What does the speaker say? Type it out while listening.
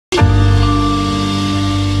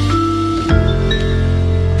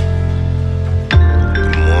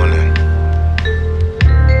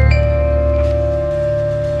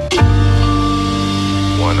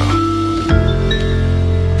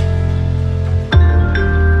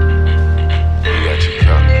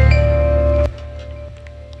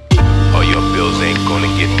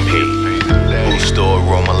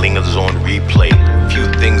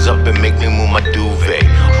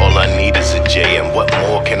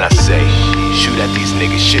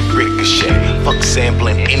nigga shit ricochet. Fuck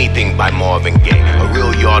sampling anything by Marvin Gaye. A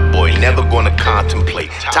real yard boy, never gonna contemplate.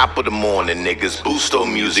 Top of the morning, niggas,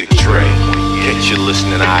 Boosto music tray. Get your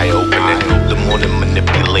listening eye opening. The morning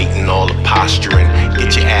manipulating, all the posturing.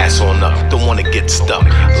 Get your ass on up, don't wanna get stuck.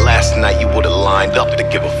 Last night you would've lined up to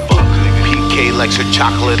give a fuck. PK likes her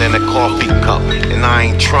chocolate in a coffee cup, and I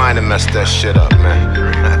ain't trying to mess that shit up,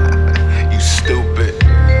 man. You stupid.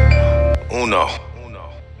 Uno.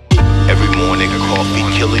 Every morning coffee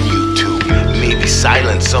killing you too. Maybe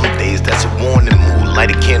silent some days, that's a warning mood.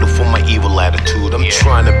 Light a candle for my evil attitude. I'm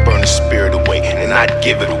trying to burn the spirit away and not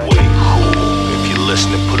give it away. Cool. If you're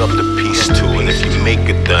listening, put up the peace too. And if you make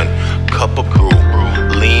it done, cup of brew.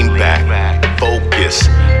 Lean back, focus,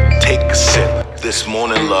 take a sip. This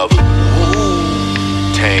morning, love,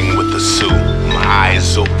 tang with the soup. My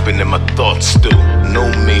eyes open and my thoughts stew.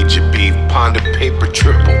 No major beef, ponder paper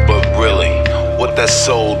triple. But really, what that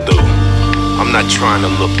soul do? I'm not trying to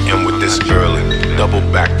look inward this early. Double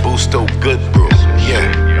back, Boosto, good brew. Yeah,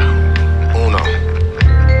 Uno.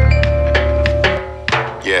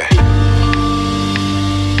 Yeah.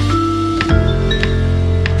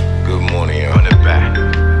 Good morning, y'all. Run it back.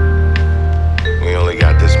 We only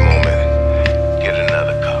got this moment. Get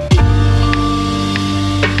another cup.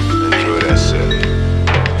 Enjoy that sip.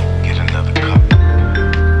 Get another cup.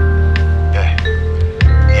 Yeah.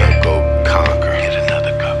 Yeah, go conquer. Get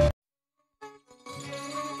another cup.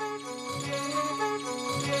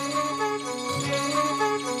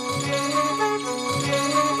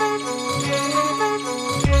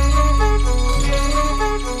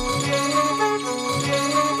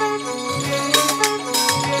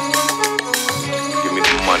 Give me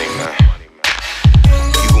the money, man.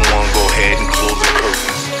 You gon' wanna go ahead and close the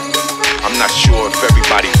curtains. I'm not sure if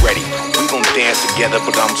everybody ready. We gon' dance together,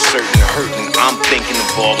 but I'm certain the hurting I'm thinking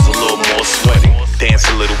involves a little more sweating. Dance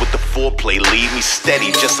a little with the foreplay, leave me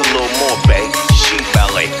steady, just a little more, babe. Sheet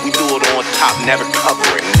ballet, we do it on top, never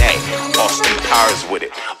covering, nay. Austin Powers with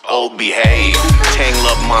it, oh behave. Tang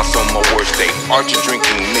love monster on my worst day. Archer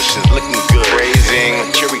drinking missions, looking good. Praising,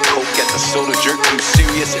 cherry coke at the soda jerk. You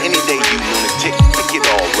serious? Any day you lunatic, pick it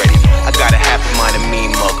already. I got a half a mind of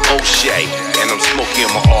me mug, O'Shea. And I'm smoking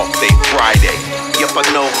on my off day, Friday. Yep, I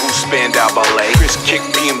know who Spandau Ballet. Chris kick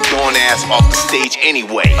PM Dawn ass off the stage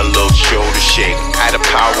anyway. A little shoulder shake, add a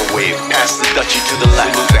power wave. Pass the Dutchie to the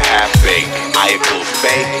left, salute the half bake. Eye close,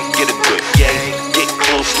 babe, get a good yay. Get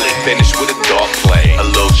closely, finish with a dog play. A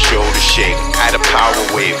little shoulder shake, add a power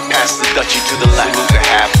wave. Pass the Dutchie to the left, salute the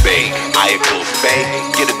half bake. Eye close, babe,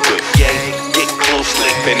 get a good yay. Get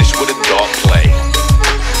closely, finish with a dog play.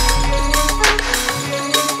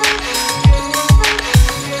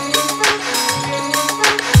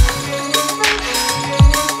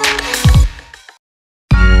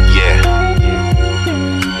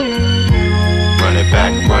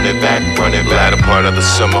 Run it back. Latter part of the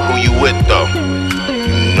summer, who you with though?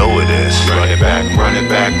 You know it is. Run it back.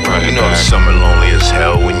 You know the summer lonely as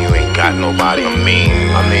hell when you ain't got nobody. I mean,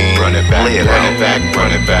 run it back,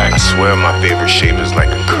 run it back. I swear my favorite shape is like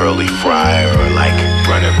a curly fry or like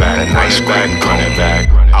a nice cream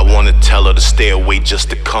cone. I wanna tell her to stay away just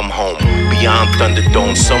to come home. Beyond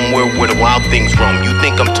Thunderdome, somewhere where the wild things roam. You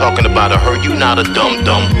think I'm talking about her, you not a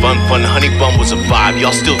dum-dum. Fun, honey bun was a vibe,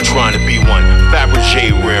 y'all still trying to be one.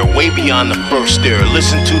 Fabergé rare, way beyond the first stare.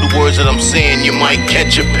 Listen to the words that I'm saying, you might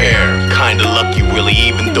catch a pair. Kinda lucky really,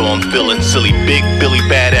 even though I'm feeling silly. Big Billy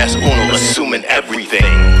badass Uno, assuming everything.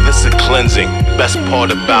 This is cleansing, best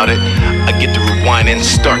part about it, I get to rewind and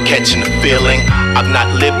start catching the feeling. I've not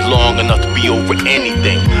lived long enough to be over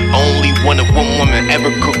anything. Only one woman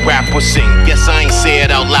ever could rap or sing. Yes, I ain't say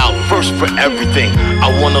it out loud, first for everything.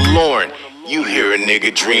 I want a Lauren, you hear a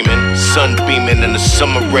nigga dreaming. Sun beaming in the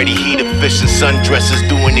summer ready, heat efficient. Sundresses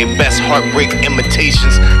doing their best heartbreak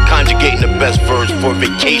imitations. Conjugating the best verbs for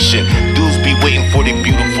vacation. Dudes be waiting for their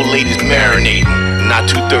beautiful ladies marinating. Not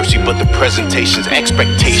too thirsty, but the presentations,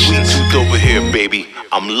 expectations. Sweet tooth over here, baby,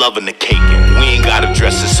 I'm loving the caking. We ain't gotta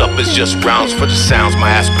dress this up, it's just rounds for the sounds. My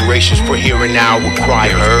aspirations for here and now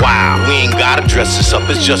require her. Wow, we ain't gotta dress this up,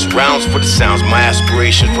 it's just rounds for the sounds. My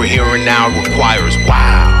aspirations for here and now requires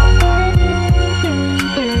wow.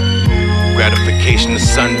 Gratification to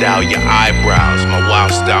sundial your eyebrows. My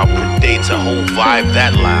wild style predates a whole vibe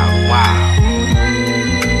that loud. Wow.